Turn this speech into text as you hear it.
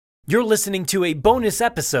You're listening to a bonus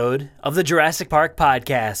episode of the Jurassic Park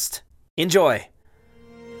podcast. Enjoy.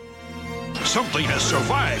 Something has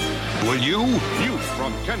survived. Will you? News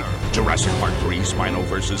from Kenner. Jurassic Park 3 Spino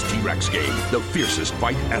vs. T-Rex game. The fiercest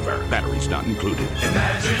fight ever. Batteries not included.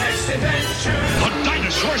 Imagine next adventure. The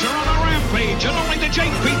dinosaurs are on a rampage, and only the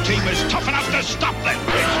JP team is tough enough to stop them.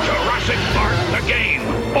 It's Jurassic Park, the game.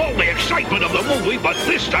 All the excitement of the movie, but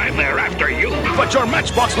this time they're after you. But your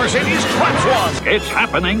Matchbox Mercedes traps one. It's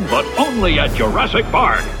happening, but only at Jurassic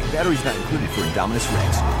Park. Batteries not included for Indominus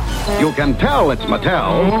Rex. You can tell it's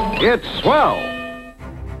Mattel. It's swell.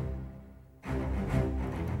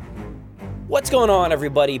 What's going on,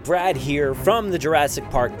 everybody? Brad here from the Jurassic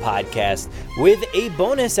Park podcast with a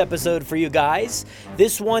bonus episode for you guys.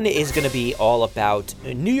 This one is going to be all about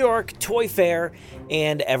New York Toy Fair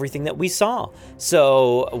and everything that we saw.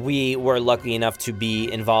 So we were lucky enough to be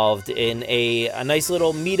involved in a nice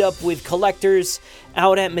little meetup with collectors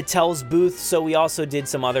out at Mattel's booth. So we also did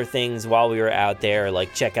some other things while we were out there,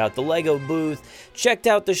 like check out the Lego booth, checked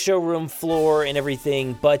out the showroom floor and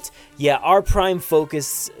everything. But yeah, our prime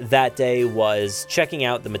focus that day was checking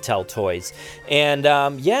out the Mattel toys. And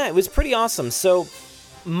yeah, it was pretty awesome. So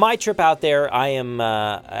my trip out there, I am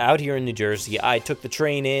out here in New Jersey. I took the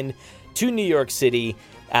train in to New York City.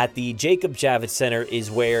 At the Jacob Javits Center is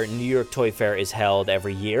where New York Toy Fair is held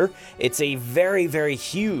every year. It's a very, very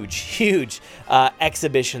huge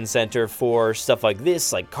exhibition center for stuff like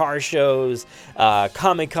this, like car shows,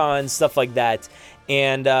 Comic-Con, stuff like that.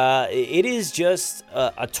 And it is just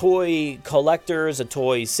a toy collectors, a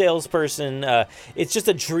toy salesperson. It's just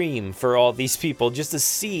a dream for all these people just to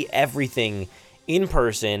see everything in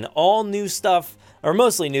person, all new stuff, or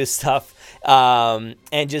mostly new stuff,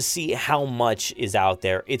 and just see how much is out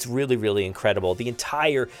there. It's really, really incredible. The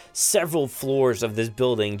entire several floors of this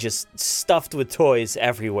building just stuffed with toys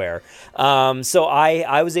everywhere. So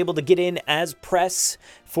I was able to get in as press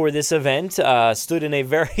for this event, stood in a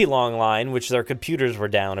very long line, which their computers were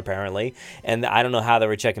down apparently, and I don't know how they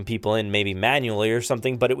were checking people in, maybe manually or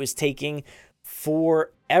something, but it was taking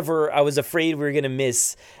forever. I was afraid we were going to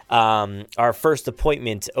miss our first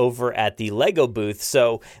appointment over at the Lego booth.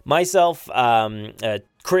 So myself,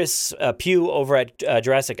 Chris Pugh over at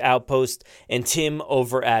Jurassic Outpost, and Tim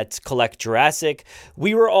over at Collect Jurassic,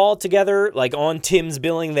 we were all together, like on Tim's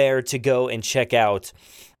billing there, to go and check out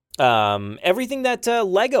everything that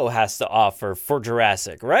Lego has to offer for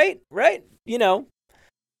Jurassic, right? You know,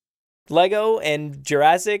 Lego and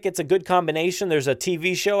Jurassic, it's a good combination. There's a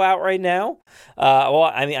TV show out right now. Well,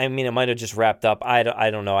 I mean, it might have just wrapped up. I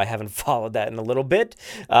don't know. I haven't followed that in a little bit.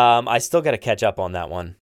 I still got to catch up on that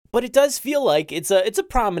one. But it does feel like it's a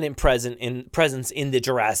prominent presence in the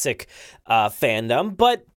Jurassic fandom.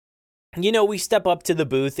 But you know, we step up to the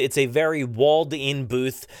booth. It's a very walled-in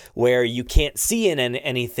booth where you can't see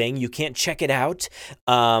anything. You can't check it out.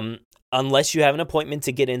 Unless you have an appointment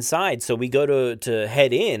to get inside. So we go to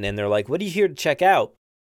head in, and they're like, what are you here to check out?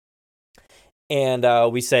 And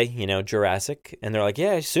we say, you know, Jurassic. And they're like,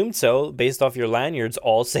 yeah, I assumed so. Based off your lanyards,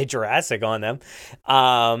 all say Jurassic on them.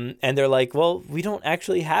 And they're like, well, we don't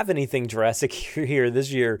actually have anything Jurassic here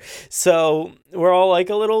this year. So we're all like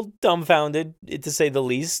a little dumbfounded, to say the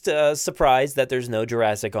least, surprised that there's no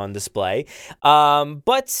Jurassic on display.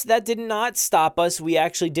 But that did not stop us. We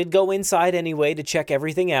actually did go inside anyway to check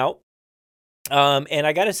everything out. And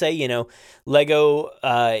I gotta say, you know, Lego,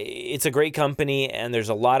 it's a great company, and there's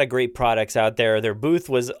a lot of great products out there. Their booth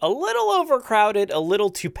was a little overcrowded, a little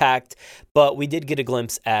too packed, but we did get a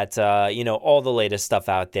glimpse at, you know, all the latest stuff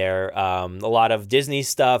out there. A lot of Disney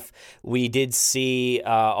stuff. We did see,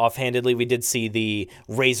 offhandedly, we did see the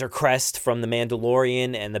Razor Crest from The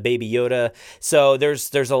Mandalorian and the Baby Yoda. So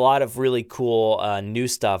there's a lot of really cool new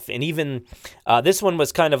stuff. And even this one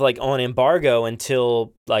was kind of like on embargo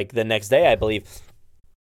until like the next day, I believe.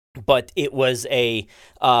 But it was a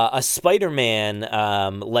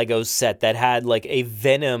Spider-Man Lego set that had like a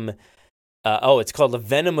Venom. It's called a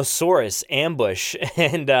Venomosaurus ambush,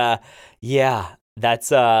 and yeah,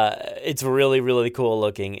 that's it's really, really cool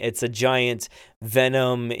looking. It's a giant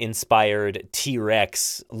Venom-inspired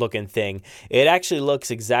T-Rex looking thing. It actually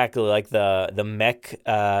looks exactly like the mech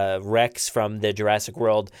Rex from the Jurassic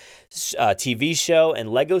World TV show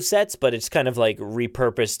and Lego sets, but it's kind of like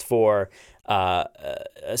repurposed for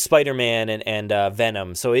Spider-Man and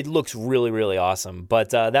Venom. So it looks really, really awesome. But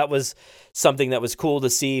that was something that was cool to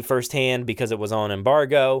see firsthand because it was on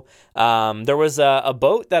embargo. There was a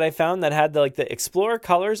boat that I found that had the Explorer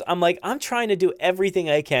colors. I'm trying to do everything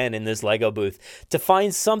I can in this Lego booth to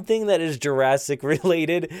find something that is Jurassic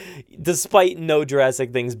related, despite no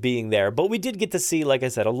Jurassic things being there. But we did get to see, like I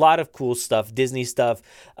said, a lot of cool stuff, Disney stuff,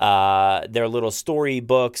 their little story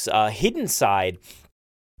books. Hidden Side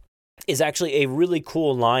is actually a really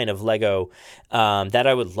cool line of Lego that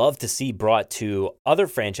I would love to see brought to other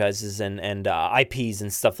franchises and IPs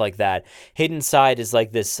and stuff like that. Hidden Side is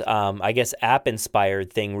like this, I guess,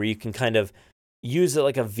 app-inspired thing where you can kind of use it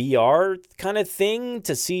like a VR kind of thing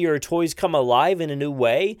to see your toys come alive in a new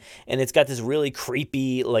way. And it's got this really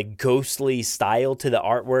creepy, like ghostly style to the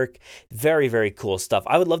artwork. Very, very cool stuff.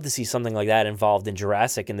 I would love to see something like that involved in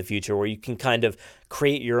Jurassic in the future, where you can kind of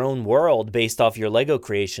create your own world based off your Lego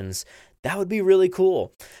creations. That would be really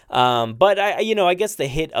cool. But I guess the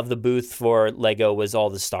hit of the booth for Lego was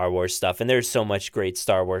all the Star Wars stuff, and there's so much great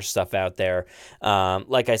Star Wars stuff out there.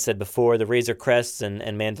 Like I said before, the Razor Crests and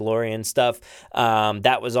Mandalorian stuff,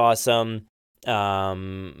 that was awesome.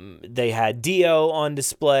 They had Dio on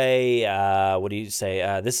display. What do you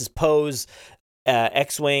say? This is Poe's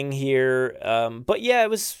X-Wing here. But yeah, it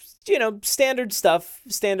was, standard stuff,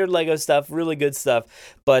 standard Lego stuff, really good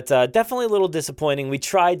stuff, but definitely a little disappointing. We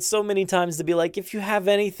tried so many times to be like, if you have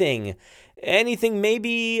anything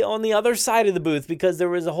maybe on the other side of the booth, because there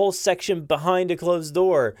was a whole section behind a closed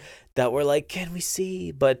door that we're like, can we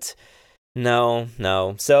see? But no.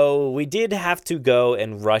 So we did have to go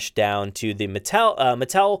and rush down to the Mattel.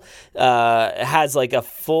 Mattel has like a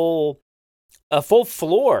full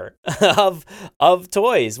floor of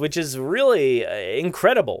toys, which is really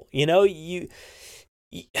incredible. You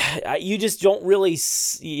just don't really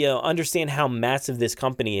understand how massive this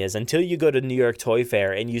company is until you go to New York Toy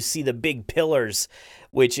Fair and you see the big pillars,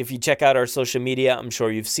 which if you check out our social media, I'm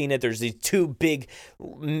sure you've seen it. There's these two big,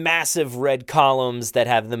 massive red columns that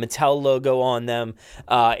have the Mattel logo on them.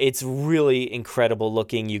 It's really incredible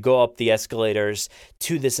looking. You go up the escalators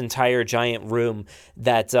to this entire giant room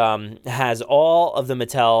that has all of the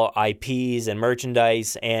Mattel IPs and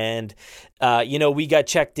merchandise. And, we got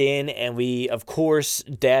checked in and we, of course,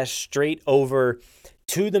 dashed straight over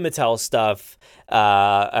to the Mattel stuff,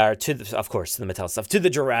 to the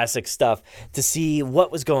Jurassic stuff, to see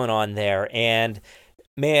what was going on there. And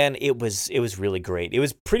man, it was really great. It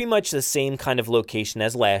was pretty much the same kind of location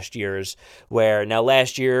as last year's, where now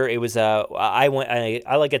last year it was I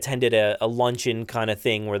attended a luncheon kind of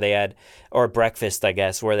thing where they had, or breakfast, I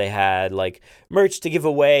guess, where they had like merch to give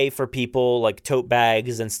away for people, like tote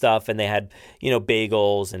bags and stuff, and they had,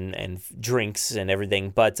 bagels and drinks and everything.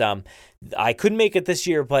 But I couldn't make it this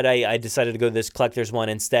year, but I decided to go to this collector's one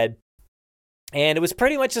instead. And it was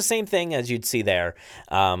pretty much the same thing as you'd see there.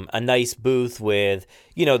 A nice booth with,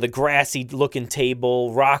 the grassy looking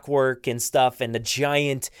table, rock work and stuff, and the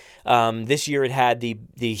giant, this year it had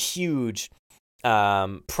the huge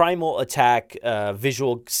Primal Attack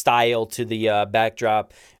visual style to the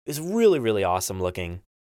backdrop. It was really, really awesome looking.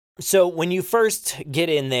 So when you first get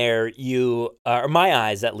in there, you, or my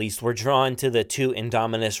eyes at least, were drawn to the two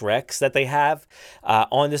Indominus Rex that they have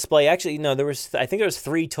on display. Actually, no, I think there was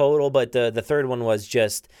 3 total, but the third one was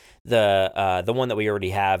just the one that we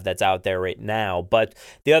already have that's out there right now. But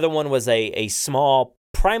the other one was a small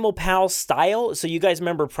Primal Pal style. So you guys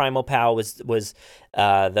remember Primal Pal was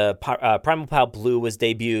the Primal Pal Blue was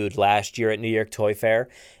debuted last year at New York Toy Fair,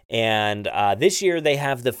 and this year they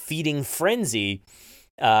have the Feeding Frenzy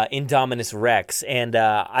Indominus Rex, and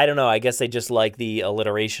I don't know, I guess they just like the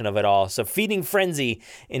alliteration of it all. So Feeding Frenzy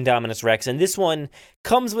Indominus Rex, and this one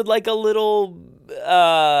comes with like a little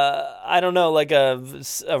I don't know, like a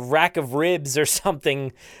rack of ribs or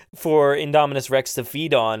something for Indominus Rex to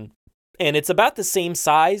feed on, and it's about the same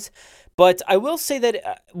size. But I will say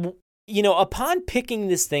that upon picking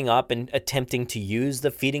this thing up and attempting to use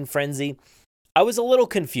the Feeding Frenzy, I was a little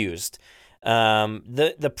confused.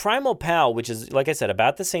 The Primal Pal, which is, like I said,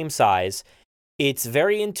 about the same size, it's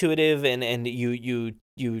very intuitive, and you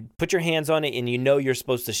put your hands on it and you're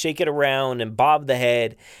supposed to shake it around and bob the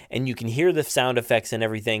head, and you can hear the sound effects and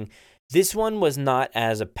everything. This one was not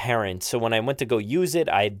as apparent, so when I went to go use it,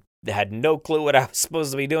 I had no clue what I was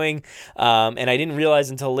supposed to be doing, and I didn't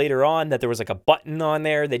realize until later on that there was like a button on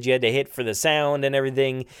there that you had to hit for the sound and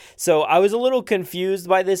everything. So I was a little confused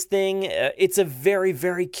by this thing. It's a very,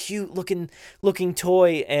 very cute looking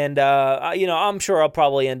toy, and I'm sure I'll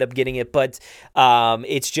probably end up getting it, but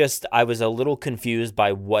it's just I was a little confused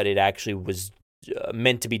by what it actually was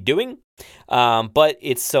meant to be doing. But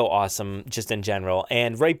it's so awesome just in general.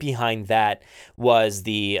 And right behind that was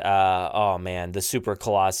the super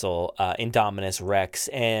colossal Indominus Rex.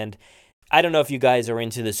 And I don't know if you guys are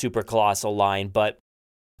into the super colossal line, but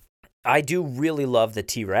I do really love the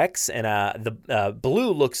T-Rex, and the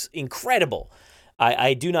blue looks incredible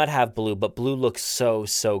I do not have Blue, but Blue looks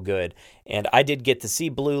so good. And I did get to see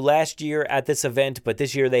Blue last year at this event, but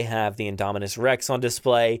this year they have the Indominus Rex on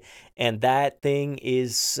display, and that thing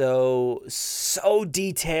is so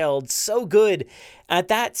detailed, so good. At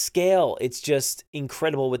that scale, it's just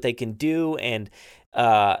incredible what they can do and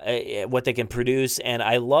what they can produce. And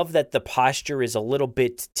I love that the posture is a little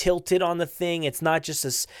bit tilted on the thing. It's not just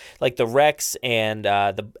as like the Rex and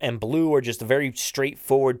Blue are just very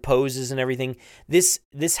straightforward poses and everything. This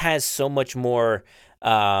has so much more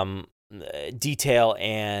detail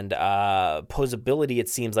and posability, it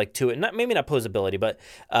seems like, to it. Maybe not posability, but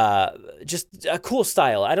just a cool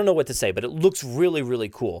style. I don't know what to say, but it looks really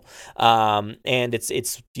cool. And it's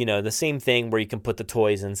the same thing where you can put the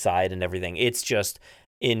toys inside and everything. It's just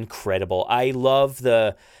incredible. I love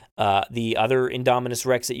the other Indominus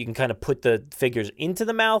Rex that you can kind of put the figures into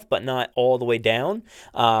the mouth, but not all the way down.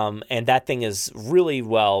 And that thing is really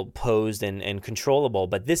well posed and controllable.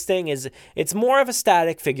 But this thing it's more of a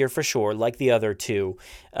static figure for sure, like the other two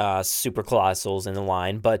Super Colossals in the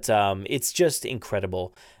line. But it's just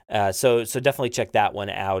incredible. So definitely check that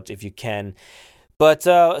one out if you can. But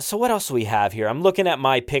so what else do we have here? I'm looking at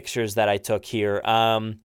my pictures that I took here.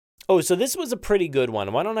 So this was a pretty good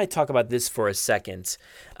one. Why don't I talk about this for a second?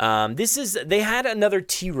 They had another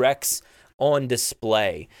T-Rex on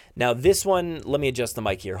display. Now this one, let me adjust the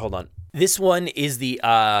mic here. Hold on. This one is the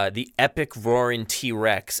epic roaring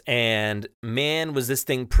T-Rex, and man, was this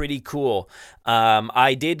thing pretty cool.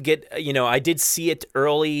 I did see it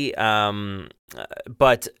early,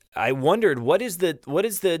 but I wondered what is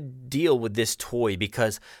the deal with this toy,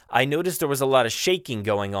 because I noticed there was a lot of shaking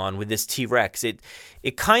going on with this T-Rex.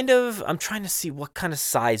 It kind of, I'm trying to see what kind of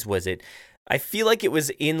size was it. I feel like it was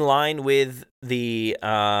in line with the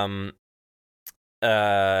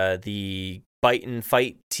Bite and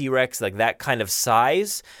Fight T-Rex, like that kind of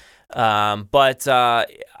size. But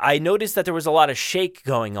I noticed that there was a lot of shake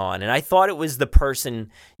going on, and I thought it was the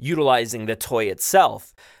person utilizing the toy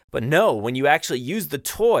itself. But no, when you actually use the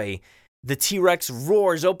toy, the T-Rex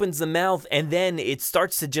roars, opens the mouth, and then it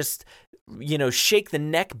starts to just, shake the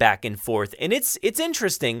neck back and forth. And it's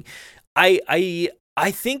interesting. I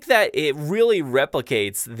think that it really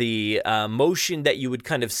replicates the motion that you would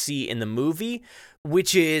kind of see in the movie,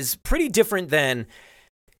 which is pretty different than,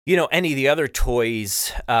 any of the other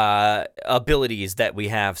toys' abilities that we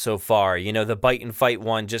have so far. The Bite and Fight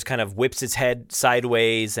one just kind of whips its head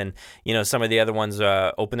sideways, and, some of the other ones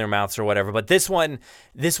open their mouths or whatever. But this one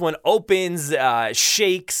opens,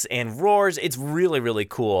 shakes, and roars. It's really, really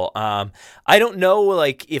cool. I don't know,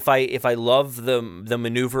 like, if I love the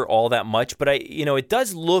maneuver all that much, but it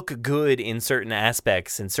does look good in certain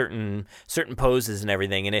aspects and certain poses and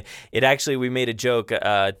everything. And it actually, we made a joke.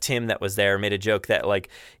 Tim that was there made a joke that, like,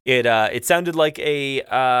 it sounded like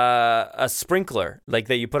a sprinkler, like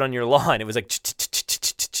that you put on your lawn. It was like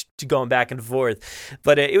going back and forth,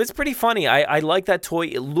 but it was pretty funny. I like that toy.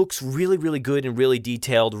 It looks really, really good and really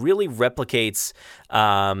detailed. Really replicates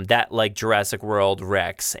that, like, Jurassic World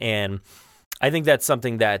Rex, and I think that's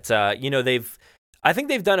something that I think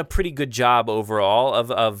they've done a pretty good job overall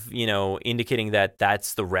of indicating that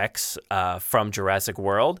that's the Rex from Jurassic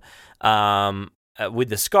World. With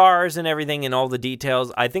the scars and everything and all the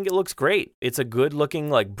details, I think it looks great. It's a good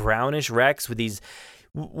looking, like, brownish Rex with these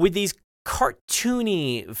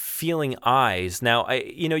cartoony feeling eyes. Now,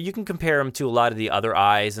 you can compare them to a lot of the other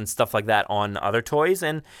eyes and stuff like that on other toys,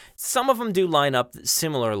 and some of them do line up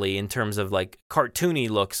similarly in terms of, like, cartoony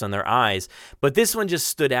looks on their eyes, but this one just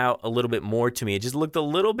stood out a little bit more to me. It just looked a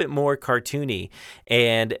little bit more cartoony,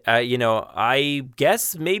 and I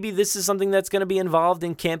guess maybe this is something that's going to be involved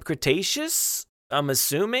in Camp Cretaceous. I'm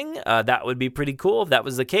assuming that would be pretty cool if that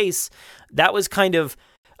was the case. That was kind of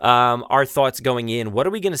our thoughts going in. What are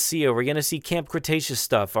we going to see? Are we going to see Camp Cretaceous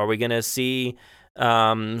stuff? Are we going to see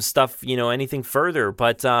stuff, anything further?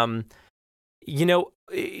 But, we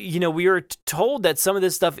were told that some of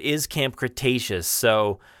this stuff is Camp Cretaceous.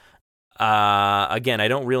 So, again, I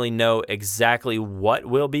don't really know exactly what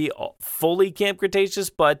will be fully Camp Cretaceous,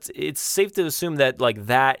 but it's safe to assume that, like,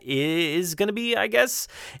 that is going to be, I guess.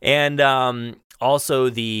 And also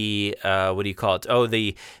the what do you call it? Oh,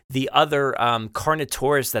 the other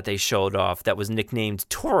Carnotaurus that they showed off that was nicknamed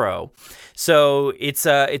Toro. So it's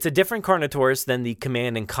a different Carnotaurus than the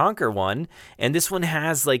Command and Conquer one, and this one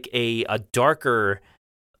has, like, a darker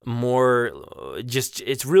more just,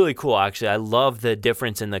 it's really cool, actually. I love the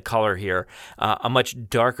difference in the color here. A much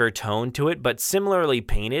darker tone to it, but similarly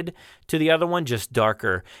painted to the other one, just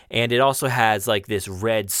darker. And it also has like this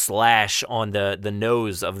red slash on the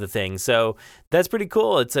nose of the thing. So that's pretty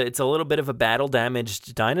cool. It's a little bit of a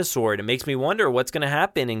battle-damaged dinosaur. And it makes me wonder what's going to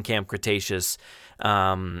happen in Camp Cretaceous.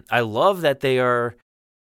 I love that they are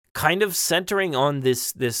kind of centering on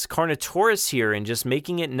this Carnotaurus here and just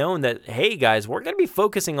making it known that, hey guys, we're going to be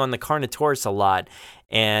focusing on the Carnotaurus a lot,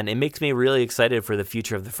 and it makes me really excited for the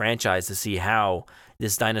future of the franchise to see how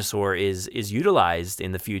this dinosaur is utilized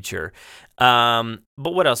in the future. But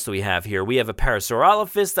what else do we have here? We have a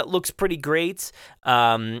Parasaurolophus that looks pretty great.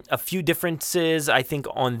 A few differences, I think,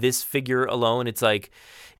 on this figure alone. It's like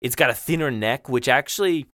it's got a thinner neck, which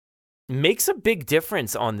actually makes a big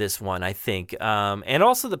difference on this one, I think. And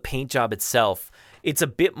also the paint job itself. It's a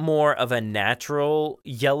bit more of a natural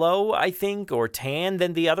yellow, I think, or tan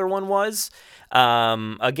than the other one was.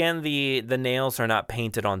 Again, the nails are not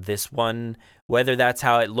painted on this one. Whether that's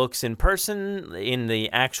how it looks in person, in the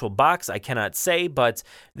actual box, I cannot say. But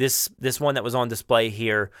this one that was on display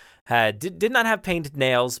here did not have painted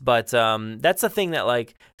nails, but that's a thing that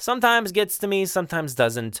like sometimes gets to me, sometimes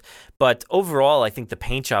doesn't. But overall, I think the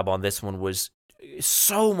paint job on this one was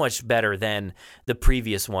so much better than the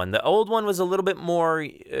previous one. The old one was a little bit more,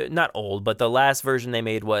 not old, but the last version they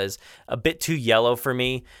made was a bit too yellow for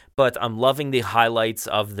me. But I'm loving the highlights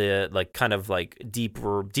of the like kind of like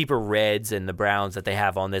deeper reds and the browns that they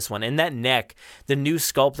have on this one. And that neck, the new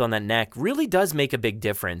sculpt on that neck really does make a big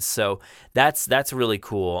difference. So that's really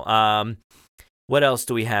cool. What else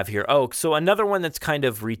do we have here? Oh, so another one that's kind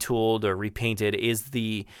of retooled or repainted is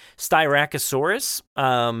the Styracosaurus,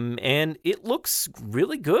 and it looks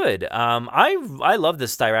really good. I love the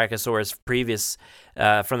Styracosaurus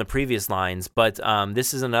from the previous lines, but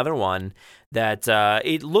this is another one that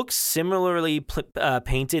it looks similarly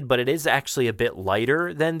painted, but it is actually a bit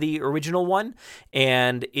lighter than the original one,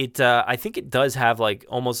 and I think it does have like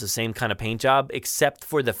almost the same kind of paint job, except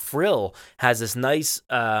for the frill has this nice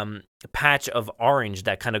patch of orange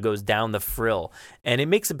that kind of goes down the frill, and it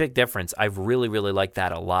makes a big difference. I really, really like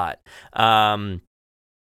that a lot.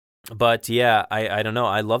 But yeah, I don't know.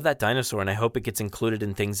 I love that dinosaur, and I hope it gets included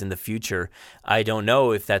in things in the future. I don't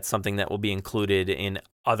know if that's something that will be included in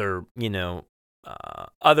other,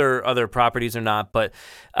 other properties or not, but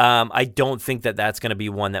I don't think that that's going to be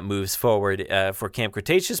one that moves forward for Camp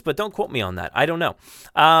Cretaceous, but don't quote me on that. I don't know.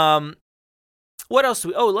 What else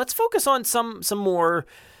let's focus on some more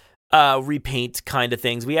repaint kind of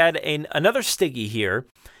things. We had another Stiggy here.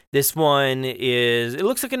 This one it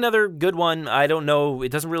looks like another good one. I don't know. It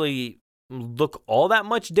doesn't really look all that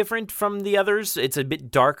much different from the others. It's a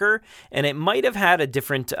bit darker, and it might have had a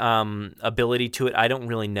different ability to it. I don't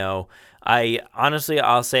really know.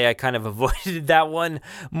 I'll say I kind of avoided that one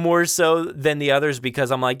more so than the others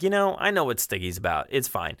because I'm like, I know what Stiggy's about. It's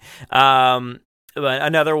fine. But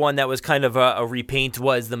another one that was kind of a repaint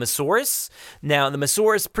was the Mosaurus. Now, the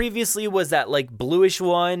Mosaurus previously was that like bluish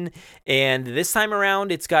one, and this time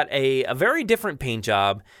around it's got a very different paint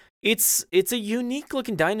job. It's a unique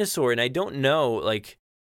looking dinosaur, and I don't know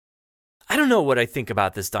what I think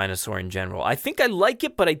about this dinosaur in general. I think I like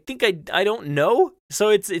it, but I think I don't know. So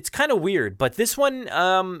it's kind of weird. But this one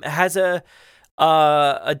has a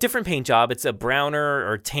different paint job. It's a browner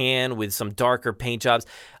or tan with some darker paint jobs.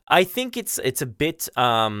 I think it's a bit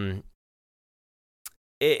not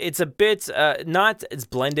as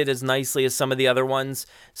blended as nicely as some of the other ones,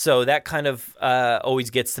 so that kind of always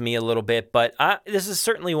gets to me a little bit. But this is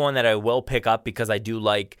certainly one that I will pick up because I do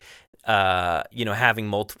like having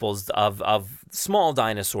multiples of small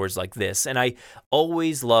dinosaurs like this, and I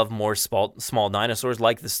always love more small dinosaurs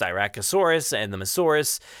like the Styracosaurus and the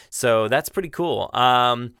Mosaurus, so that's pretty cool.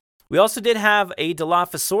 We also did have a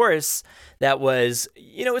Dilophosaurus that was,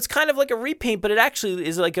 it's kind of like a repaint, but it actually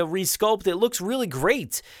is like a resculpt. It looks really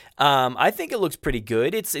great. I think it looks pretty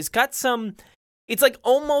good. It's got some. It's like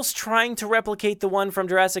almost trying to replicate the one from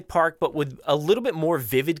Jurassic Park, but with a little bit more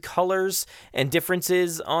vivid colors and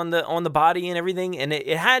differences on the body and everything. And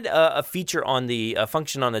it had a feature on a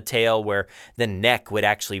function on the tail where the neck would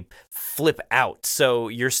actually flip out. So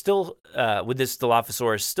you're still with this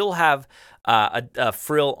Dilophosaurus still have a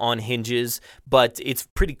frill on hinges, but it's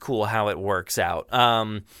pretty cool how it works out.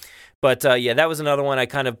 But that was another one I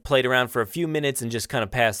kind of played around for a few minutes and just kind of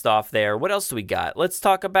passed off there. What else do we got? Let's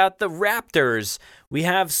talk about the raptors. We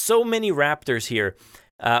have so many raptors here.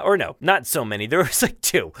 Or no, not so many. There was like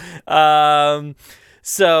two.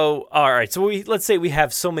 So, all right. So let's say we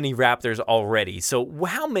have so many raptors already. So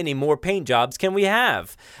how many more paint jobs can we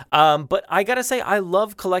have? But I got to say, I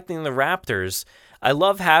love collecting the raptors. I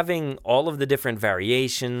love having all of the different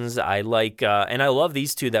variations. I like, and I love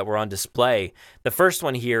these two that were on display. The first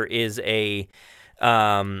one here is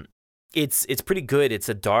it's pretty good. It's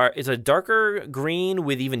a darker green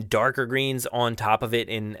with even darker greens on top of it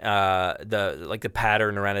in the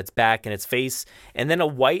pattern around its back and its face, and then a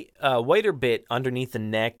whiter bit underneath the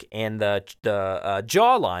neck and the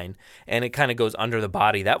jawline, and it kind of goes under the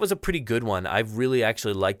body. That was a pretty good one. I really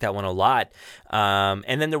actually liked that one a lot.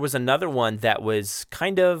 And then there was another one that was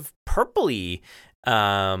kind of purpley.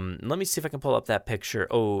 Let me see if I can pull up that picture.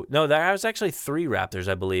 Oh no, there was actually 3 raptors,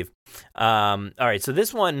 I believe. All right, so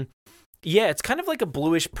this one. Yeah, it's kind of like a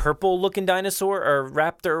bluish purple looking dinosaur or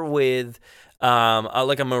raptor with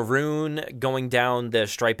like a maroon going down the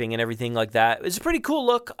striping and everything like that. It's a pretty cool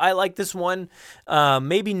look. I like this one.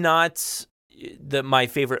 Maybe not my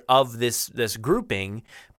favorite of this grouping,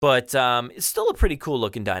 but it's still a pretty cool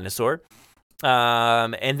looking dinosaur.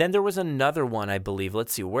 And then there was another one, I believe.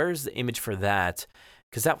 Let's see, where's the image for that?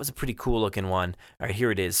 Because that was a pretty cool looking one. All right,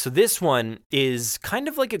 here it is. So this one is kind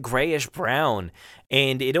of like a grayish brown,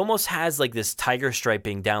 and it almost has like this tiger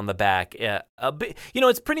striping down the back. A bit,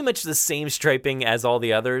 it's pretty much the same striping as all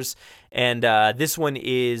the others. And this one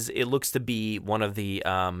it looks to be one of the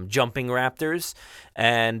jumping raptors,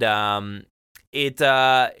 and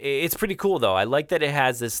it's pretty cool though. I like that it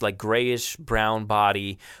has this like grayish brown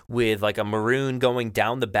body with like a maroon going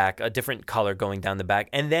down the back, a different color going down the back,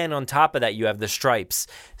 and then on top of that you have the stripes.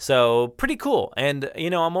 So pretty cool. And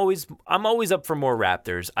I'm always up for more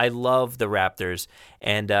raptors. I love the raptors,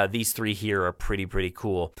 and these 3 here are pretty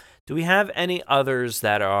cool. Do we have any others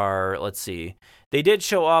that are? Let's see. They did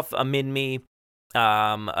show off a Minmi.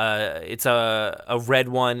 It's a red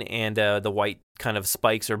one, and the white kind of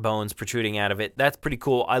spikes or bones protruding out of it. That's pretty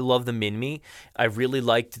cool. I love the Minmi. I really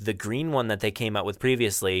liked the green one that they came out with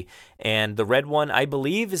previously, and the red one, I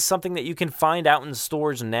believe, is something that you can find out in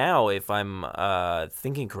stores now, if I'm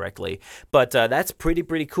thinking correctly. But that's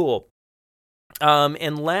pretty cool.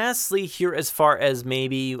 And lastly, here, as far as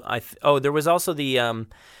maybe there was also the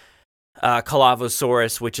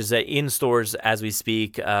Calavosaurus, which is in stores as we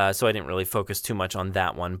speak, so I didn't really focus too much on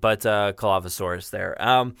that one, but Calavosaurus there.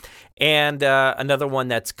 And another one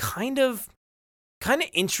that's kind of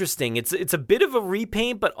interesting. It's a bit of a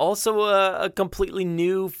repaint, but also a completely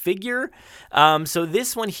new figure. So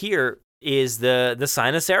this one here is the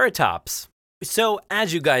Sinoceratops. So,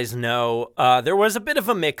 as you guys know, there was a bit of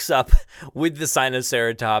a mix-up with the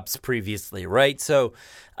Sinoceratops previously, right? So,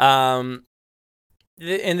 and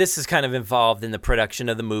this is kind of involved in the production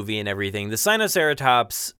of the movie and everything. The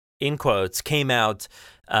Sinoceratops, in quotes, came out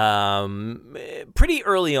pretty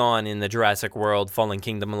early on in the Jurassic World Fallen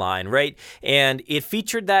Kingdom line, right? And it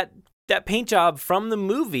featured that paint job from the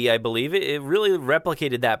movie, I believe. It really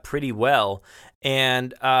replicated that pretty well.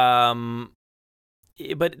 And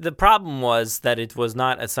but the problem was that it was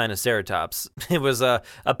not a Sinoceratops. It was a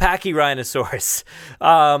Pachyrhinosaurus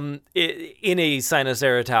in a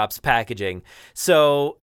Sinoceratops packaging.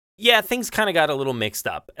 So, yeah, things kind of got a little mixed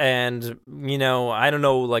up. And, I don't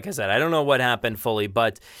know, like I said, I don't know what happened fully,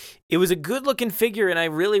 but it was a good-looking figure, and I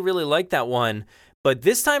really liked that one. But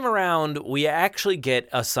this time around, we actually get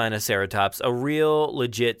a Sinoceratops, a real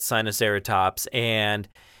legit Sinoceratops, and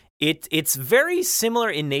it's very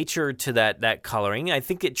similar in nature to that coloring. I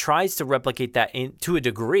think it tries to replicate that to a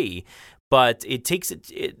degree, but it takes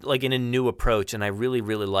it like in a new approach, and I really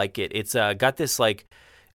like it. It's got this like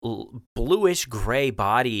bluish gray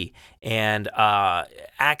body and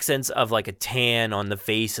accents of like a tan on the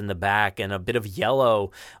face and the back, and a bit of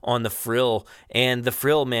yellow on the frill. And the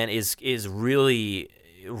frill, man, is really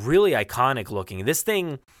iconic looking. This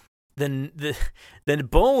thing. The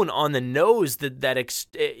bone on the nose that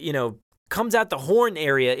comes out the horn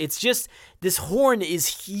area. It's just, this horn is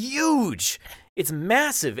huge. It's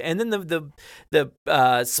massive, and then the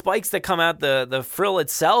spikes that come out the frill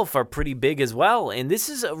itself are pretty big as well. And this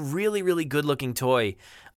is a really good looking toy.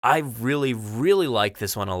 I really like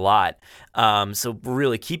this one a lot. So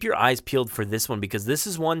really keep your eyes peeled for this one, because this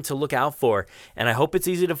is one to look out for, and I hope it's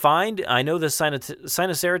easy to find. I know the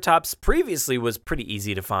Sinoceratops previously was pretty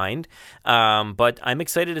easy to find, but I'm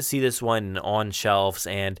excited to see this one on shelves,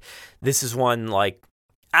 and this is one like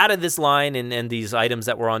out of this line and these items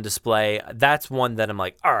that were on display. That's one that I'm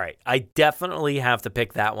like, all right, I definitely have to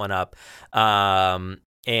pick that one up. Yeah,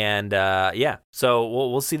 so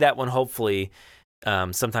we'll see that one hopefully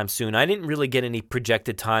sometime soon. I didn't really get any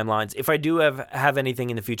projected timelines. If I do have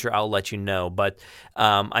anything in the future, I'll let you know. But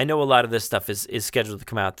I know a lot of this stuff is scheduled to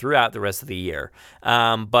come out throughout the rest of the year.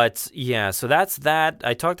 But yeah, so that's that.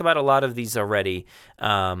 I talked about a lot of these already.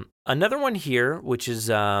 Another one here, which is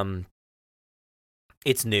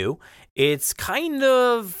It's new. It's kind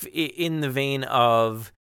of in the vein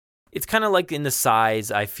of, it's kind of like in the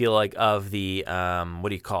size, I feel like, of the, what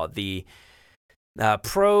do you call it? The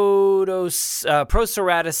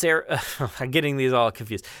Proceratosaurus. I'm getting these all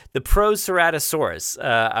confused. The Proceratosaurus.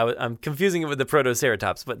 I'm confusing it with the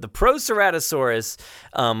Protoceratops, but the Proceratosaurus,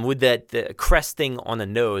 with the cresting on the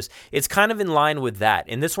nose, it's kind of in line with that.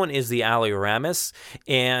 And this one is the Alioramus,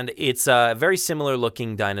 and it's a very similar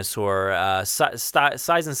looking dinosaur,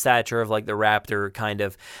 size and stature of like the raptor kind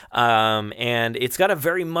of, and it's got a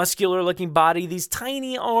very muscular looking body, these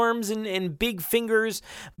tiny arms and big fingers,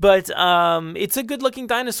 but it's a good-looking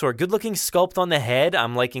dinosaur, good-looking sculpt on the head.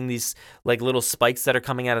 I'm liking these like little spikes that are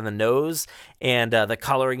coming out of the nose, and the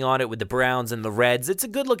coloring on it with the browns and the reds. It's a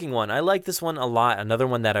good-looking one. I like this one a lot. Another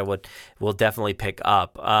one that I will definitely pick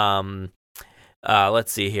up.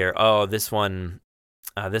 Let's see here. Oh, this one's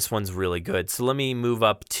really good. So let me move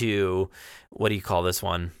up to, what do you call this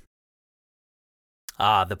one?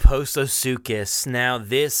 The Postosuchus. Now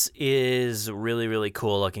this is really, really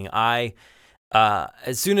cool looking. As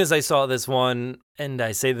soon as I saw this one, and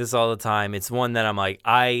I say this all the time, it's one that I'm like,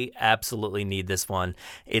 I absolutely need this one.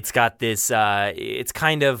 It's got this, it's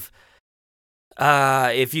kind of,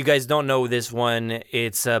 if you guys don't know this one,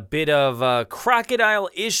 it's a bit of a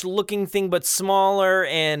crocodile-ish looking thing, but smaller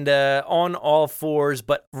and on all fours,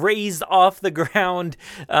 but raised off the ground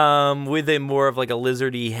with a more of like a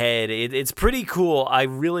lizardy head. It's pretty cool. I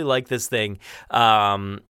really like this thing.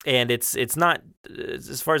 And it's not,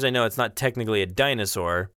 as far as I know, it's not technically a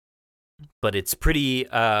dinosaur, but it's pretty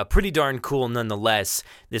darn cool nonetheless.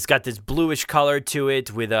 It's got this bluish color to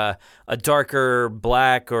it with a darker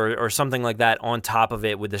black or something like that on top of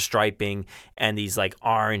it with the striping and these like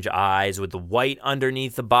orange eyes with the white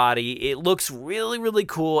underneath the body. It looks really, really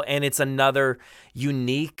cool, and it's another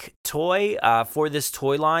unique toy for this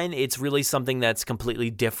toy line. It's really something that's completely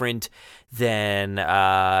different than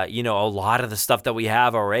a lot of the stuff that we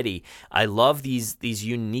have already. I love these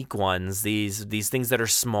unique ones, these things that are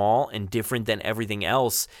small and different than everything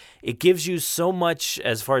else. It gives you so much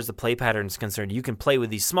as far as the play pattern is concerned. You can play with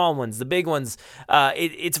these small ones, the big ones.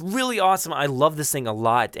 It's really awesome. I love this thing a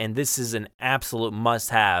lot, and this is an absolute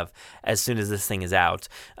must-have as soon as this thing is out.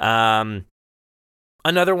 Another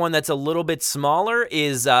one that's a little bit smaller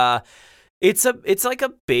is it's like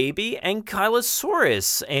a baby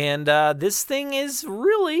Ankylosaurus, and this thing is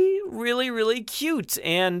really, really, really cute,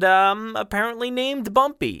 and apparently named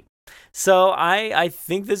Bumpy. So I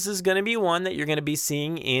think this is going to be one that you're going to be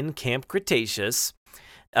seeing in Camp Cretaceous,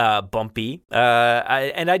 Bumpy.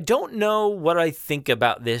 And I don't know what I think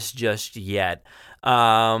about this just yet,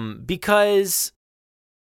 because,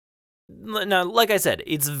 now, like I said,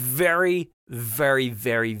 it's very, very,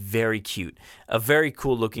 very, very cute. A very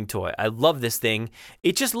cool looking toy. I love this thing.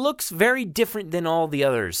 It just looks very different than all the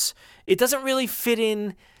others. It doesn't really fit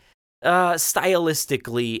in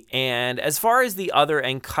stylistically, and as far as the other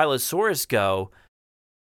Ankylosaurus go,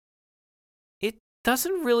 it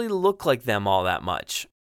doesn't really look like them all that much.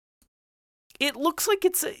 It looks like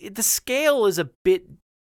the scale is a bit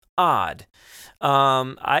odd.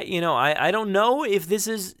 I don't know if this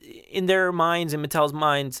is in their minds, in Mattel's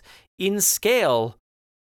minds, in scale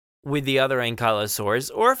with the other Ankylosaurs,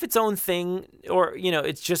 or if its own thing, or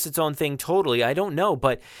it's just its own thing totally. I don't know,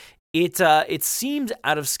 but it seems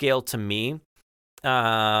out of scale to me.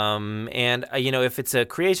 And if it's a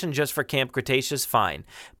creation just for Camp Cretaceous, fine.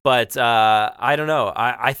 But I don't know.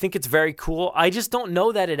 I think it's very cool. I just don't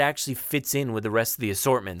know that it actually fits in with the rest of the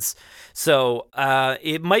assortments. So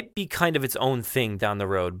it might be kind of its own thing down the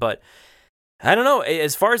road. But I don't know.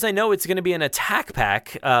 As far as I know, it's going to be an attack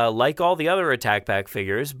pack, like all the other attack pack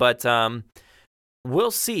figures. But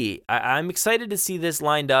we'll see. I'm excited to see this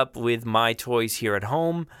lined up with my toys here at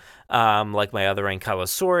home, like my other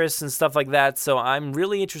Ankylosaurus and stuff like that. So I'm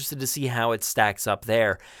really interested to see how it stacks up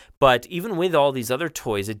there. But even with all these other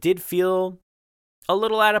toys, it did feel a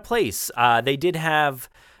little out of place. They did have,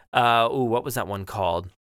 what was that one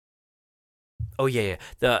called? Oh yeah,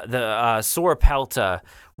 the Sauropelta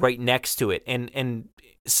right next to it, and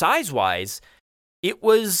size-wise, it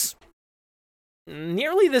was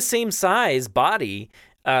nearly the same size body.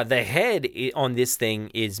 The head on this thing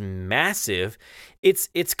is massive.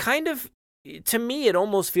 It's kind of, to me, it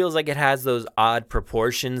almost feels like it has those odd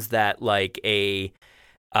proportions that like a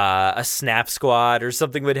Snap Squad or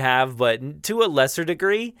something would have, but to a lesser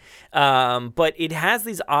degree. But it has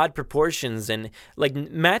these odd proportions, and like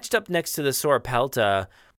matched up next to the Sauropelta,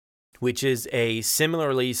 which is a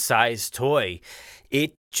similarly sized toy,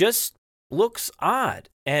 it just looks odd.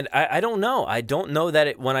 And I don't know. I don't know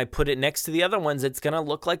that when I put it next to the other ones, it's going to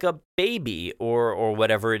look like a baby or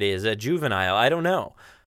whatever it is, a juvenile. I don't know.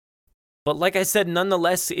 But like I said,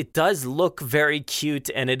 nonetheless, it does look very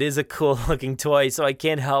cute, and it is a cool-looking toy, so I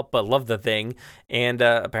can't help but love the thing. And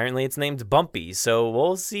apparently it's named Bumpy, so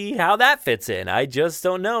we'll see how that fits in. I just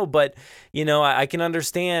don't know, but, I can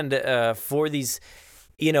understand for these,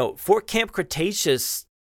 for Camp Cretaceous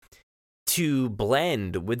to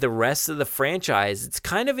blend with the rest of the franchise, it's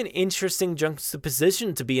kind of an interesting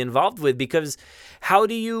juxtaposition to be involved with, because how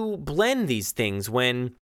do you blend these things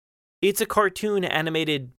when it's a cartoon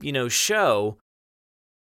animated, show?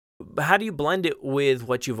 How do you blend it with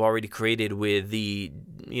what you've already created with the,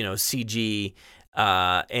 CG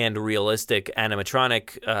and realistic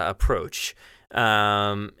animatronic approach?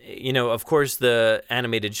 Of course, the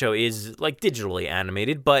animated show is like digitally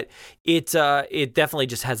animated, but it definitely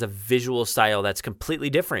just has a visual style that's completely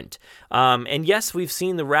different. And yes, we've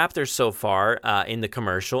seen the Raptors so far in the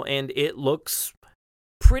commercial, and it looks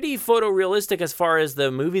pretty photorealistic as far as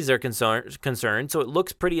the movies are concerned, so it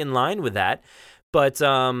looks pretty in line with that. But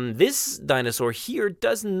this dinosaur here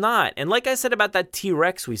does not. And like I said about that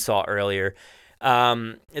T-Rex we saw earlier,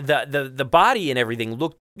 the body and everything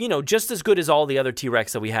looked, just as good as all the other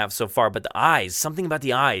T-Rex that we have so far. But the eyes, something about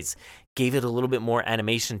the eyes gave it a little bit more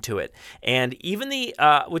animation to it. And even the,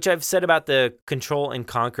 which I've said about the Control and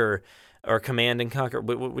Conquer, or Command and Conquer,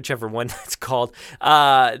 whichever one it's called.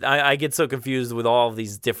 I get so confused with all of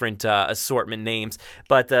these different assortment names.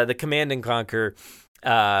 But the Command and Conquer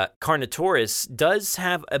Carnotaurus does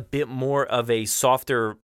have a bit more of a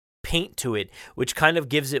softer paint to it, which kind of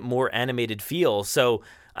gives it more animated feel. So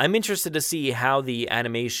I'm interested to see how the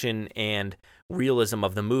animation and realism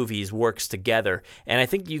of the movies works together, and I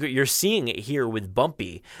think you're seeing it here with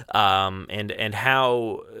Bumpy, and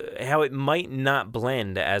how it might not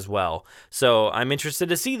blend as well. So I'm interested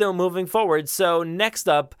to see, though, moving forward. So next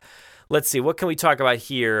up, let's see, what can we talk about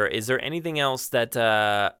here? Is there anything else that?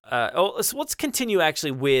 So let's continue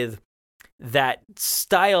actually with that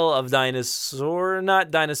style of dinosaur, not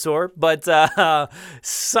dinosaur, but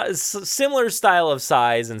similar style of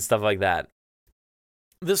size and stuff like that.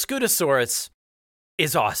 The Scutosaurus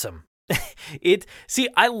is awesome.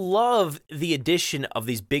 I love the addition of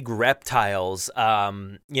these big reptiles,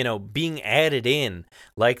 being added in,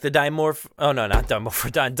 like the Dimetrodon,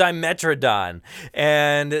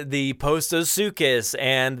 and the Postosuchus,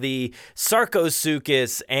 and the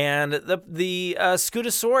Sarcosuchus, and the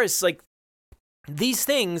Scutosaurus. Like, these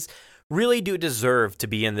things really do deserve to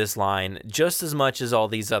be in this line just as much as all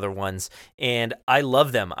these other ones, and I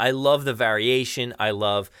love them. I love the variation. I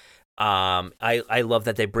love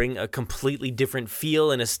that they bring a completely different feel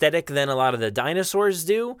and aesthetic than a lot of the dinosaurs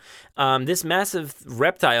do. This massive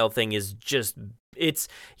reptile thing is just, it's,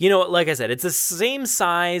 like I said, it's the same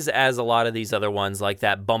size as a lot of these other ones, like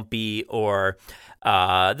that Bumpy or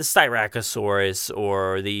the Styracosaurus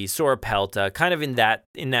or the Sauropelta, kind of in that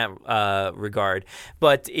regard.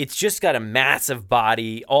 But it's just got a massive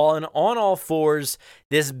body, on all fours,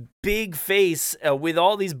 this big face with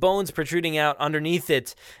all these bones protruding out underneath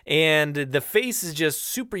it, and the face is just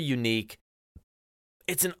super unique.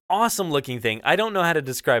 It's an awesome looking thing. I don't know how to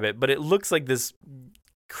describe it, but it looks like this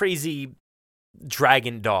crazy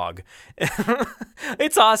dragon dog.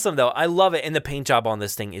 It's awesome, though. I love it, and the paint job on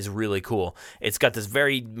this thing is really cool. It's got this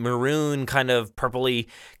very maroon kind of purpley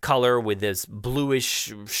color with this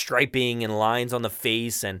bluish striping and lines on the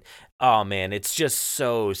face, and oh man, it's just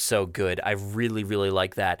so good. I really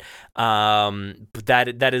like that. But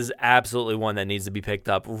that is absolutely one that needs to be picked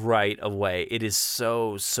up right away. It is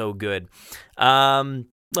so good.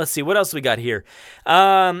 Let's see what else we got here.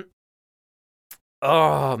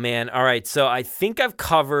 Oh, man. All right. So I think I've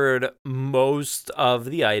covered most of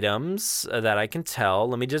the items that I can tell.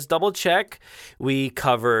 Let me just double check. We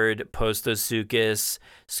covered Postosuchus,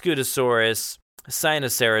 Scutosaurus,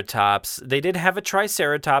 Sinoceratops. They did have a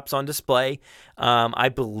Triceratops on display. I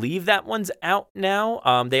believe that one's out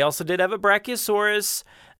now. They also did have a Brachiosaurus,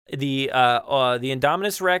 the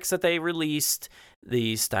Indominus Rex that they released,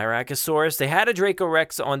 the Styracosaurus. They had a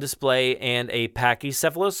Dracorex on display and a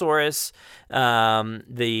Pachycephalosaurus,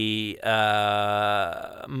 the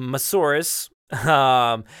Masaurus,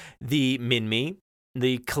 the Minmi,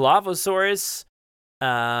 the Calavosaurus,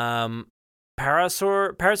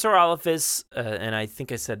 Parasaurolophus, and I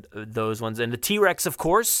think I said those ones, and the T-Rex, of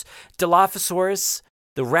course, Dilophosaurus,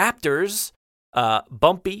 the Raptors,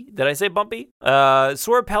 Bumpy. Did I say Bumpy?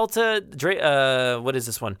 Sauropelta. What is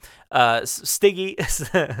this one? Stiggy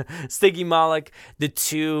Moloch. The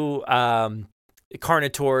two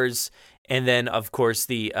Carnotors, And then, of course,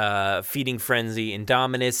 the Feeding Frenzy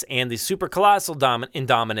Indominus and the Super Colossal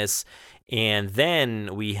Indominus. And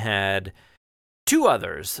then we had two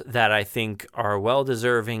others that I think are well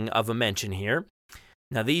deserving of a mention here.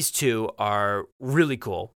 Now, these two are really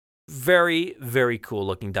cool. Very, very cool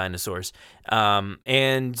looking dinosaurs.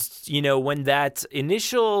 And, you know, when that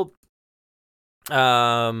initial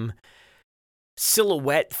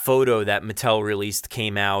silhouette photo that Mattel released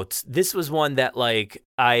came out, this was one that, like,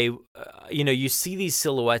 you see these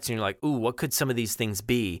silhouettes and you're like, ooh, what could some of these things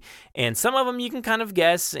be? And some of them you can kind of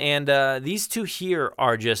guess, and these two here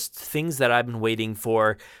are just things that I've been waiting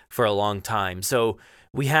for a long time. So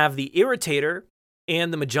we have the Irritator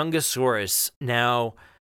and the Majungasaurus. Now,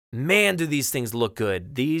 man, do these things look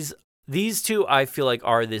good. These two, I feel like,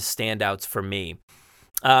 are the standouts for me.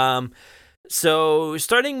 So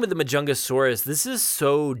starting with the Majungasaurus, this is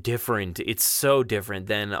so different. It's so different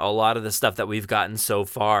than a lot of the stuff that we've gotten so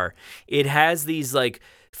far. It has these like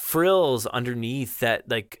frills underneath that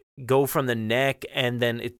like go from the neck, and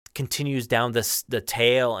then it continues down the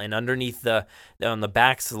tail and underneath on the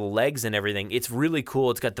backs of the legs and everything. It's really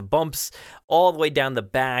cool. It's got the bumps all the way down the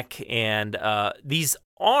back, and these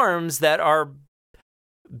arms that are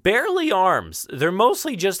barely arms. They're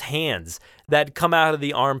mostly just hands that come out of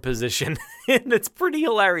the arm position. And it's pretty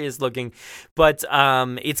hilarious looking. But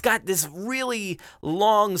it's got this really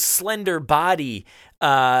long, slender body,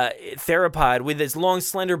 theropod with this long,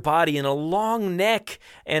 slender body and a long neck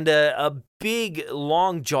and a big,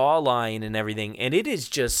 long jawline and everything. And it is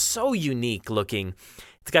just so unique looking.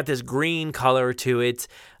 It's got this green color to it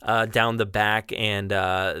down the back and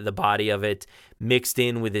the body of it, mixed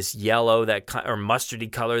in with this yellow or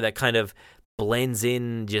mustardy color that kind of blends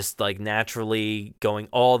in just like naturally, going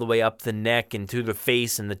all the way up the neck and through the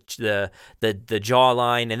face and the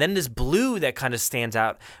jawline, and then this blue that kind of stands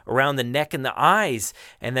out around the neck and the eyes,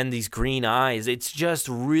 and then these green eyes. It's just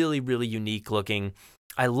really, really unique looking.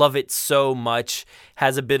 I love it so much.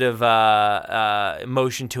 Has a bit of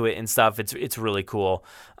emotion to it and stuff. It's really cool.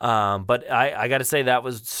 But I got to say that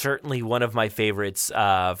was certainly one of my favorites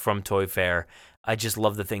from Toy Fair. I just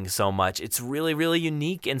love the thing so much. It's really, really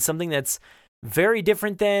unique and something that's very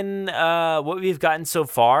different than what we've gotten so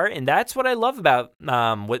far. And that's what I love about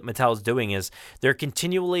what Mattel's doing, is they're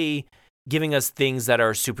continually giving us things that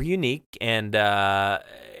are super unique. And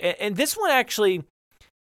this one actually,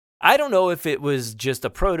 I don't know if it was just a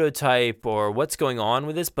prototype or what's going on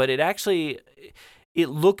with this, but it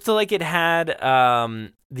looked like it had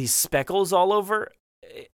these speckles all over.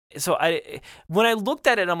 So when I looked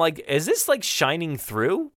at it, I'm like, is this like shining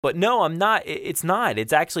through? But no, I'm not. It's not.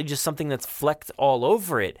 It's actually just something that's flecked all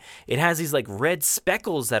over it. It has these like red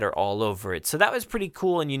speckles that are all over it. So that was pretty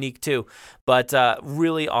cool and unique too. But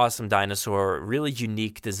really awesome dinosaur, really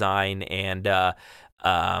unique design and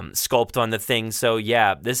sculpt on the thing. So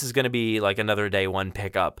yeah, this is going to be like another day one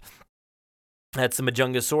pickup. That's the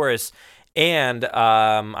Majungasaurus. And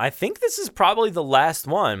I think this is probably the last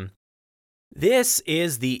one. This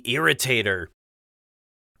is the Irritator.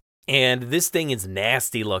 And this thing is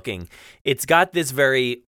nasty looking. It's got this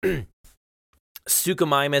very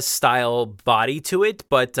Suchomimus style body to it,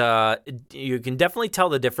 but you can definitely tell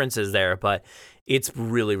the differences there, but it's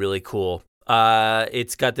really, really cool.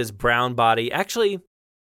 It's got this brown body. Actually,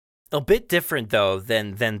 a bit different though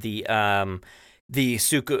than the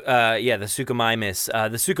Suchomimus.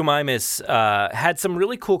 The Suchomimus had some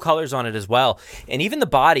really cool colors on it as well. And even the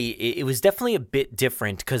body, it was definitely a bit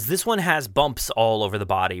different because this one has bumps all over the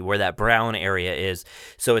body where that brown area is.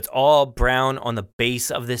 So it's all brown on the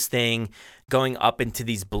base of this thing, going up into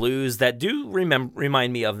these blues that do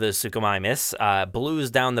remind me of the Suchomimus.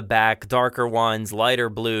 Blues down the back, darker ones, lighter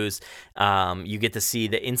blues. You get to see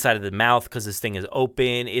the inside of the mouth because this thing is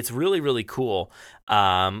open. It's really, really cool.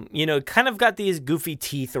 Kind of got these goofy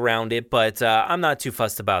teeth around it, but I'm not too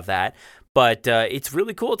fussed about that. But it's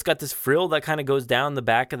really cool. It's got this frill that kind of goes down the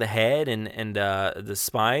back of the head and the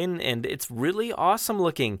spine, and it's really awesome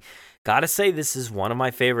looking. Gotta say, this is one of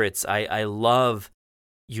my favorites. I love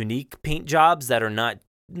unique paint jobs that are not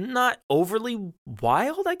overly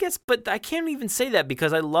wild, I guess, but I can't even say that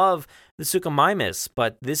because I love the Suchomimus,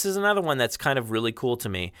 but this is another one that's kind of really cool to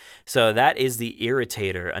me. So that is the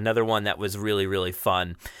Irritator, another one that was really, really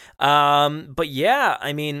fun. But yeah,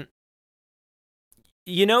 I mean,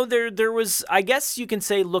 there was, I guess you can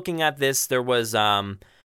say, looking at this, there was a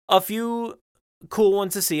few cool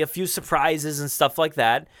ones to see, a few surprises and stuff like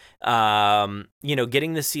that.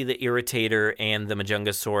 Getting to see the Irritator and the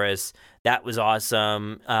Majungasaurus, that was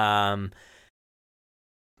awesome.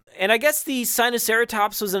 And I guess the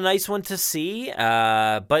Sinoceratops was a nice one to see,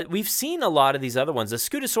 but we've seen a lot of these other ones. The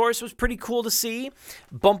Scutosaurus was pretty cool to see.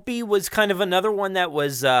 Bumpy was kind of another one that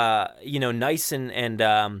was, nice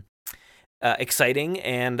and exciting.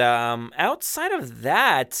 And outside of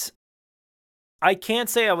that, I can't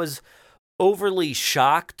say I was overly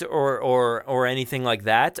shocked or anything like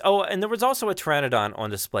that. Oh, and there was also a Pteranodon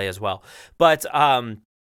on display as well. But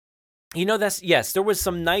there was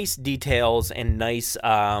some nice details and nice,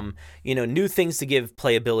 new things to give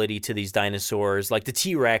playability to these dinosaurs, like the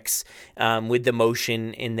T-Rex with the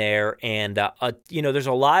motion in there. And, there's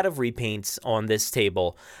a lot of repaints on this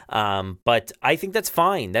table, but I think that's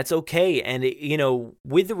fine. That's okay. And,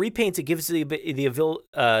 with the repaints, it gives the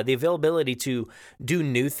availability to do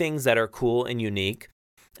new things that are cool and unique.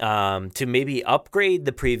 To maybe upgrade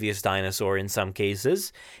the previous dinosaur in some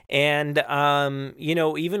cases, and, even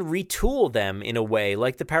retool them in a way,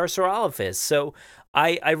 like the Parasaurolophus. So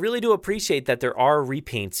I really do appreciate that there are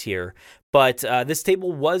repaints here, but this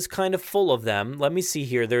table was kind of full of them. Let me see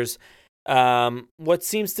here. There's what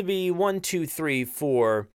seems to be 1, 2, 3,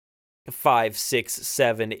 4, 5, 6,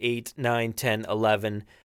 7, 8, 9, 10, 11,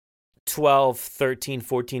 12, 13,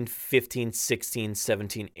 14, 15, 16,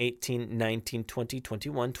 17, 18, 19, 20,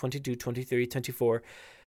 21, 22, 23, 24,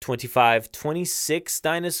 25, 26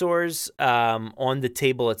 dinosaurs on the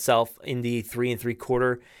table itself in the 3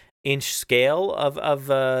 3/4 inch scale of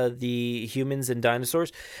the humans and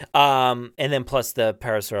dinosaurs, and then plus the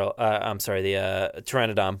the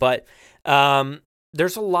Pteranodon. But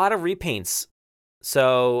there's a lot of repaints,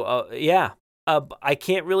 so I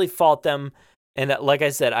can't really fault them. And like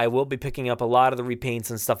I said, I will be picking up a lot of the repaints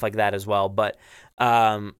and stuff like that as well. But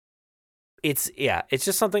it's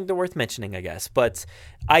just something worth mentioning, I guess. But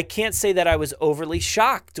I can't say that I was overly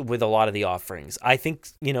shocked with a lot of the offerings. I think,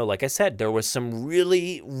 like I said, there was some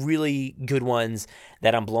really, really good ones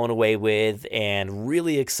that I'm blown away with and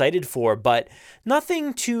really excited for, but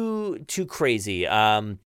nothing too crazy.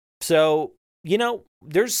 So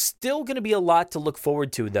there's still going to be a lot to look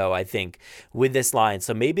forward to, though, I think, with this line.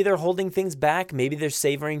 So maybe they're holding things back. Maybe they're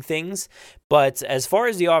savoring things. But as far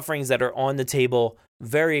as the offerings that are on the table,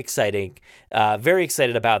 very exciting. Very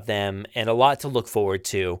excited about them and a lot to look forward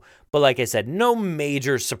to. But like I said, no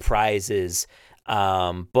major surprises,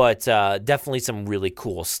 but definitely some really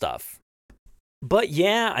cool stuff. But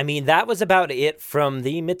yeah, that was about it from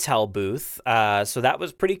the Mattel booth. So that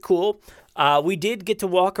was pretty cool. We did get to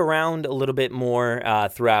walk around a little bit more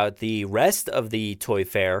throughout the rest of the toy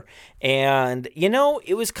fair. And,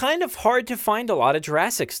 it was kind of hard to find a lot of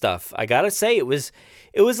Jurassic stuff. I gotta say, it was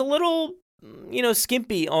a little,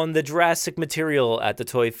 skimpy on the Jurassic material at the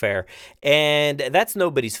toy fair. And that's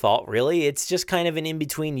nobody's fault, really. It's just kind of an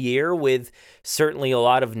in-between year with certainly a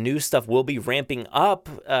lot of new stuff will be ramping up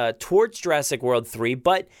towards Jurassic World 3.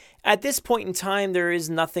 But at this point in time, there is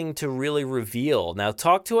nothing to really reveal. Now,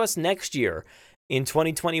 talk to us next year in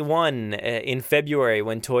 2021 in February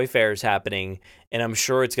when Toy Fair is happening, and I'm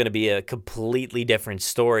sure it's going to be a completely different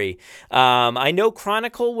story. I know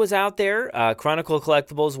Chronicle was out there. Chronicle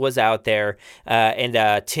Collectibles was out there,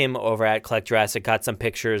 and Tim over at Collect Jurassic got some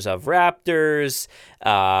pictures of raptors,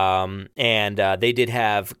 and they did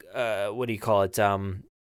have, they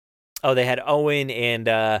had Owen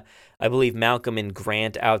and I believe Malcolm and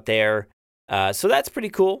Grant out there. So that's pretty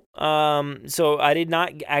cool. So I did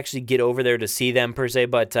not actually get over there to see them per se,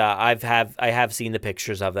 but I have seen the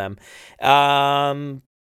pictures of them.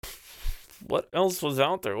 What else was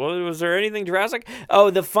out there? Was there anything Jurassic? Oh,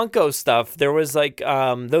 the Funko stuff. There was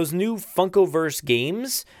those new Funkoverse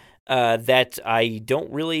games that I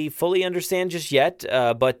don't really fully understand just yet.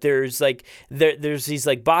 But there's these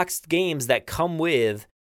boxed games that come with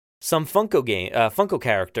some Funko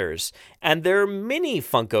characters, and they're mini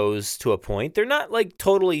Funkos to a point. They're not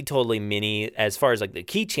totally mini as far as the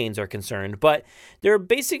keychains are concerned, but they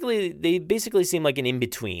basically seem like an in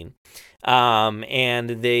between.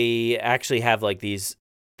 And they actually have these.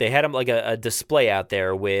 They had them a display out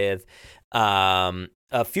there with a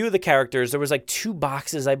few of the characters. There was 2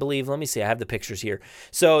 boxes, I believe. Let me see. I have the pictures here.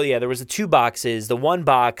 So yeah, there was 2 boxes. The one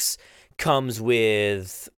box comes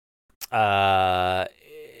with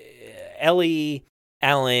Ellie,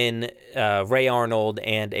 Alan, Ray Arnold,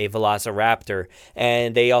 and a Velociraptor.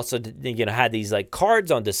 And they also, had these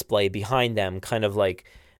cards on display behind them, kind of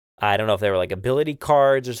I don't know if they were ability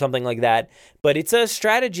cards or something like that. But it's a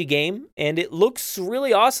strategy game, and it looks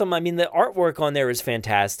really awesome. The artwork on there is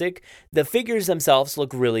fantastic. The figures themselves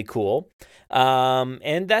look really cool.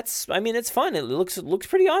 And that's, it's fun. It looks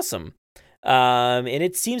pretty awesome. And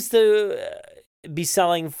it seems to be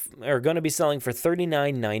selling or going to be selling for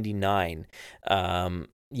 $39.99.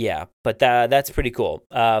 Yeah, but that's pretty cool.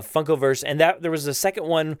 Funkoverse, and that there was a second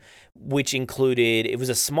one which included, it was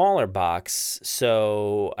a smaller box,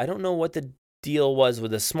 so I don't know what the deal was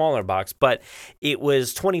with a smaller box, but it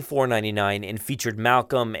was $24.99 and featured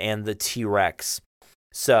Malcolm and the T-Rex.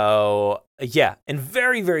 So yeah, and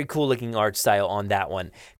very, very cool looking art style on that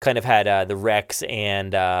one. Kind of had the Rex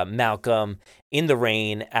and Malcolm in the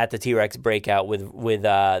rain at the T-Rex breakout with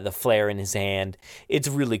the flare in his hand. It's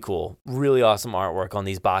really cool. Really awesome artwork on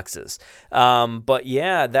these boxes. But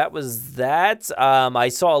yeah, that was that. I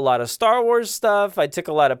saw a lot of Star Wars stuff. I took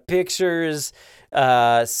a lot of pictures.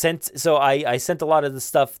 I sent a lot of the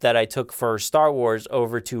stuff that I took for Star Wars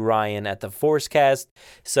over to Ryan at the Forcecast.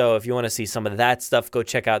 So if you want to see some of that stuff, go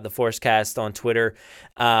check out the Forcecast on Twitter.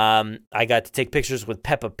 I got to take pictures with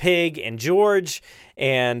Peppa Pig and George,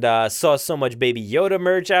 and saw so much Baby Yoda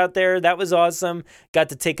merch out there. That was awesome. Got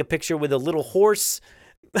to take a picture with a little horse.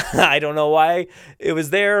 I don't know why it was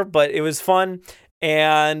there, but it was fun.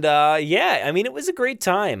 And yeah, I mean, it was a great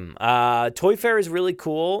time. Toy Fair is really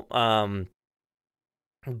cool.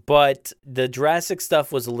 But the Jurassic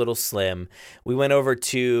stuff was a little slim. We went over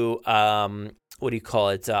to, Iron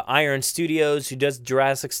Studios, who does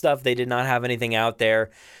Jurassic stuff. They did not have anything out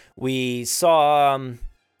there. We saw,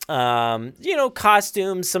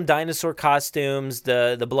 costumes, some dinosaur costumes,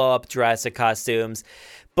 the blow-up Jurassic costumes.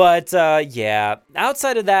 But, yeah,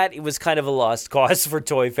 outside of that, it was kind of a lost cause for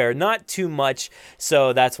Toy Fair. Not too much,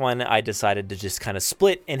 so that's when I decided to just kind of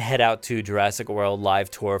split and head out to Jurassic World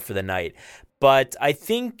live tour for the night. But I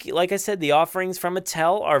think, like I said, the offerings from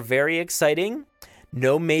Mattel are very exciting.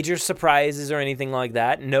 No major surprises or anything like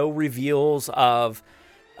that. No reveals of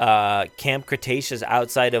Camp Cretaceous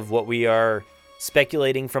outside of what we are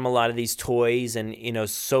speculating from a lot of these toys, and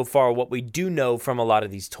so far what we do know from a lot of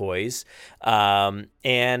these toys,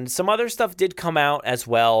 and some other stuff did come out as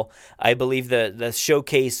well. I believe the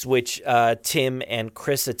showcase which Tim and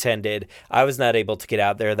Chris attended, I was not able to get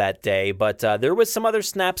out there that day, but there was some other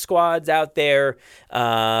Snap Squads out there.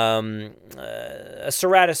 A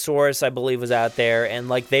Ceratosaurus I believe was out there, and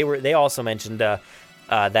they also mentioned that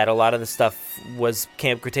a lot of the stuff was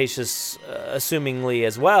Camp Cretaceous assumingly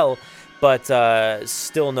as well, but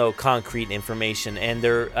still no concrete information. And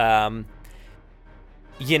they're,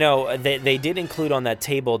 they did include on that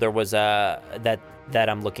table, there was that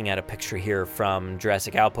I'm looking at a picture here from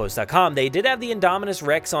JurassicOutpost.com. They did have the Indominus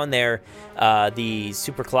Rex on there, the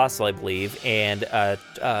Super Colossal, I believe, and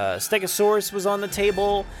Stegosaurus was on the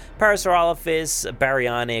table, Parasaurolophus,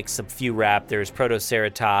 Baryonyx, a few Raptors,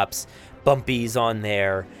 Protoceratops, Bumpy's on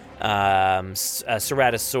there,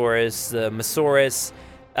 Ceratosaurus, the Mosaurus,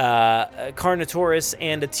 Carnotaurus,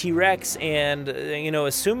 and a T-Rex, and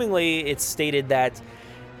assumingly it's stated that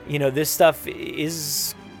this stuff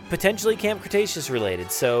is potentially Camp Cretaceous related,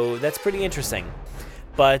 so that's pretty interesting.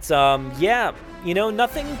 But yeah,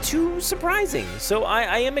 nothing too surprising. So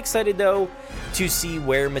I am excited though to see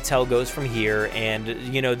where Mattel goes from here, and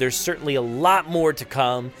there's certainly a lot more to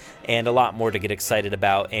come and a lot more to get excited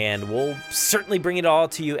about, and we'll certainly bring it all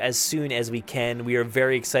to you as soon as we can. We are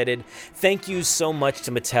very excited. Thank you so much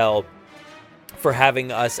to Mattel for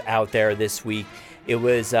having us out there this week. It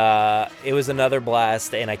was another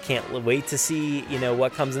blast, and I can't wait to see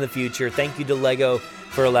what comes in the future. Thank you to Lego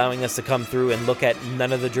for allowing us to come through and look at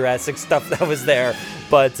none of the Jurassic stuff that was there,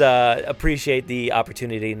 but appreciate the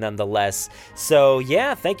opportunity nonetheless. So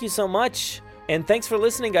yeah, thank you so much. And thanks for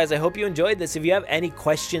listening, guys. I hope you enjoyed this. If you have any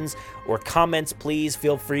questions or comments, please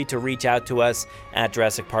feel free to reach out to us at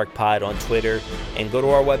Jurassic Park Pod on Twitter, and go to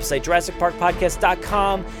our website,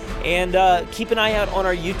 JurassicParkPodcast.com, and keep an eye out on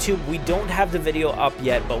our YouTube. We don't have the video up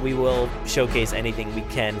yet, but we will showcase anything we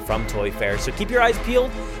can from Toy Fair. So keep your eyes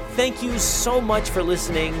peeled. Thank you so much for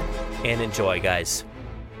listening, and enjoy, guys.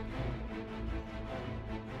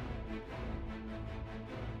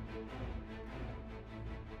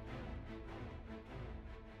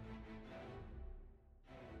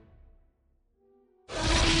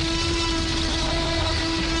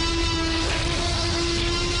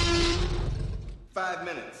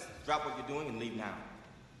 Minutes. Drop what you're doing and leave now.